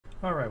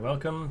Alright,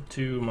 welcome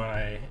to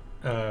my,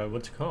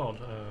 what's it called,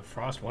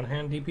 Frost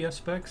one-hand DPS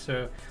spec.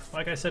 So,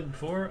 like I said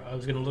before, I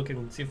was going to look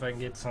and see if I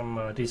can get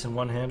some decent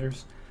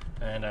one-handers,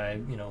 and I,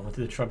 went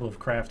through the trouble of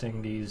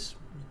crafting these,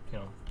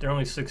 they're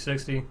only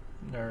 660,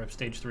 they're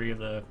stage 3 of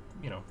the,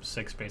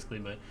 6 basically,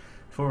 but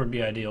 4 would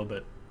be ideal,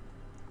 but,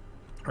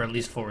 or at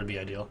least 4 would be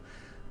ideal,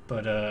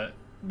 but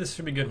this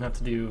should be good enough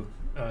to do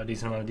a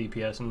decent amount of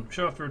DPS and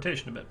show off the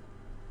rotation a bit.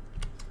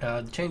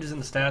 The changes in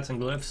the stats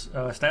and glyphs,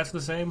 stats are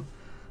the same.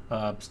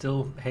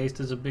 Still,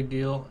 haste is a big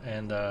deal,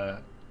 and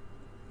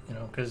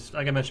because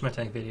like I mentioned in my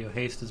tank video,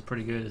 haste is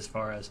pretty good as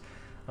far as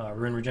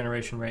rune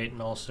regeneration rate,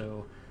 and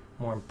also,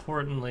 more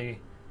importantly,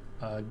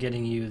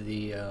 getting you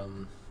the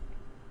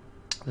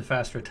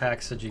faster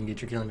attacks so that you can get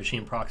your killing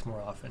machine procs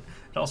more often.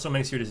 It also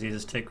makes your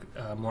diseases tick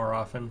more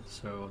often,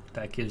 so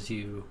that gives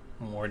you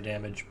more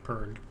damage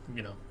per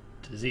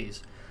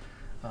disease.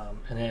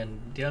 And then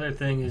the other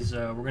thing is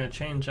we're going to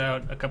change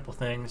out a couple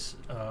things.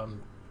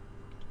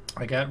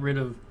 I got rid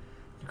of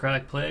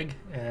Necrotic Plague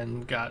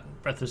and got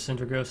Breath of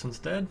Sinterghost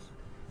instead.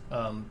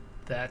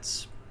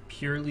 That's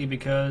purely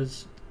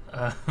because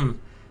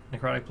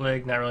Necrotic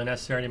Plague not really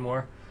necessary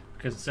anymore,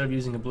 because instead of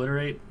using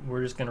Obliterate,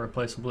 we're just going to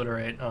replace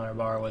Obliterate on our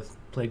bar with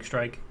Plague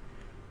Strike,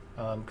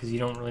 because you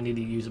don't really need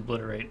to use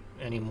Obliterate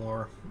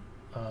anymore.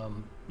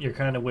 You're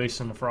kind of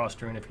wasting the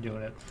Frost Rune if you're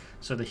doing it.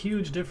 So the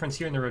huge difference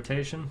here in the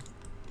rotation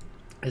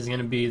is going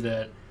to be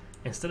that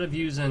instead of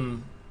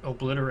using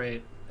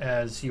Obliterate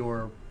as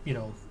your,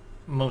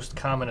 most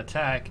common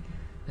attack,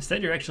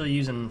 instead you're actually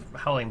using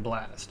Howling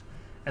Blast,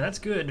 and that's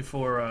good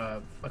for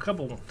a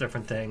couple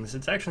different things.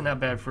 It's actually not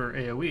bad for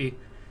AoE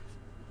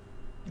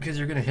because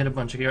you're going to hit a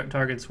bunch of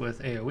targets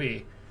with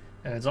AoE,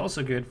 and it's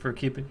also good for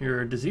keeping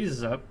your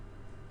diseases up,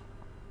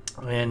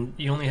 and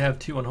you only have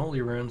 2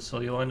 Unholy runes,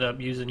 so you'll end up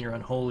using your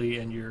Unholy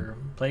and your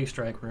Plague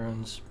Strike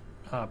runes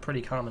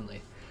pretty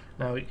commonly.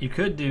 Now you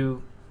could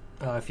do,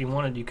 if you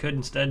wanted, you could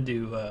instead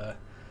do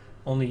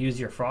only use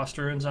your Frost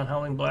runes on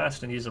Howling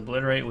Blast and use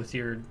Obliterate with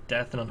your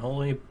Death and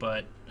Unholy,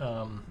 but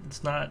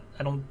it's not,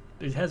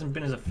 it hasn't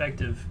been as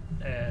effective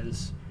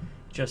as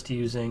just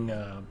using,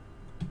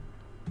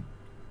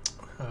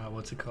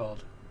 what's it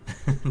called?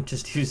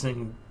 Just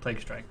using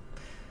Plague Strike.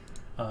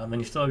 And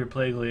you still have your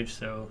Plague Leech,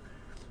 so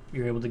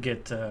you're able to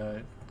get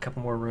a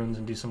couple more runes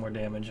and do some more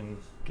damage and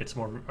get some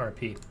more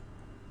RP.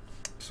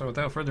 So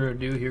without further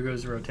ado, here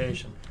goes the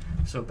rotation.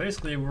 So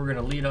basically we're going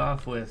to lead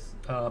off with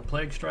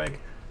Plague Strike,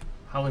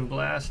 Howling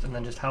Blast, and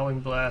then just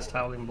Howling Blast,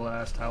 Howling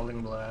Blast,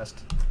 Howling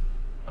Blast,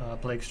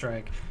 Plague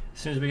Strike. As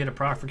soon as we get a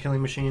proc for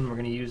Killing Machine, we're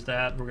going to use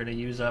that. We're going to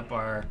use up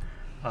our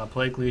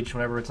Plague Leech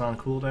whenever it's on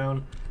cooldown,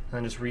 and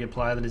then just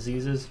reapply the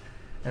diseases.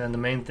 And then the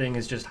main thing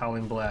is just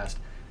Howling Blast.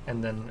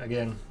 And then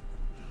again,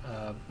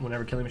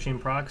 whenever Killing Machine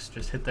procs,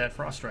 just hit that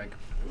Frost Strike.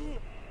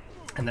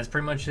 And that's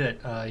pretty much it.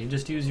 You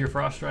just use your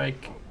Frost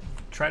Strike,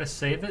 try to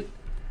save it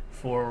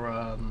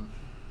for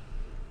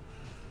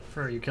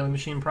your Killing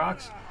Machine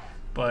procs,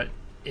 but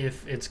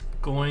if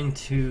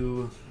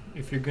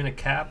you're going to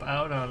cap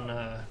out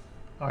on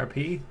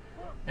RP,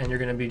 and you're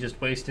going to be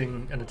just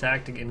wasting an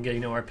attack and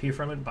getting no RP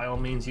from it, by all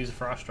means use a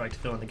Frost Strike to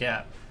fill in the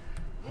gap.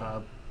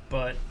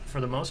 But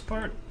for the most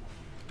part,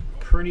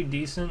 pretty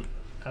decent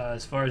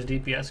as far as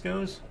DPS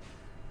goes.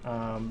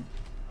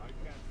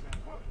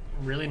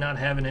 Really not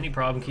having any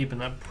problem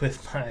keeping up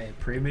with my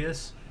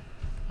previous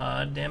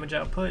damage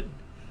output,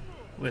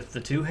 with the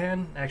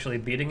 2-hand actually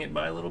beating it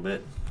by a little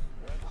bit,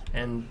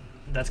 and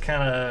that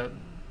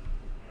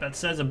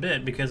says a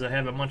bit because I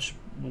have a much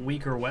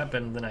weaker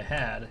weapon than I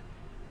had.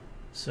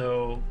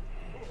 So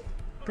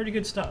pretty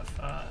good stuff.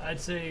 I'd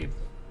say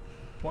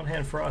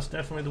one-hand Frost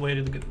definitely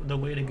the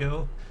way to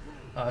go,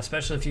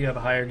 especially if you have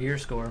a higher gear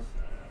score.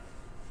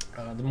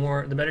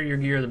 The better your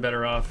gear, the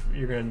better off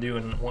you're going to do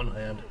in one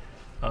hand.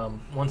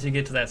 Once you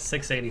get to that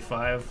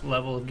 685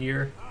 level of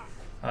gear,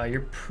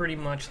 you're pretty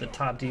much the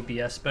top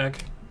DPS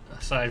spec,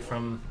 aside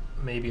from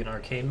maybe an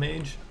Arcane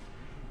Mage.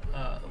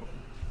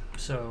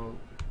 So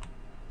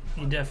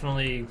you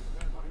definitely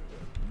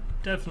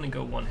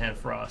go one-hand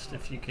Frost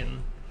if you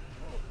can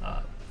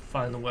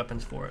find the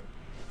weapons for it.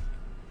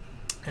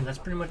 And that's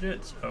pretty much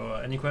it. So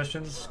any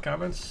questions,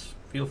 comments,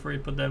 feel free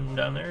to put them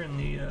down there in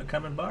the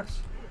comment box.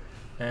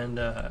 And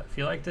if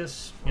you like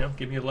this,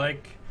 give me a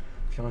like.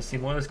 If you want to see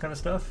more of this kind of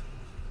stuff,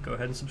 go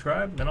ahead and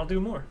subscribe, then I'll do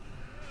more.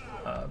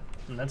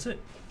 And that's it.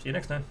 See you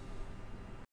next time.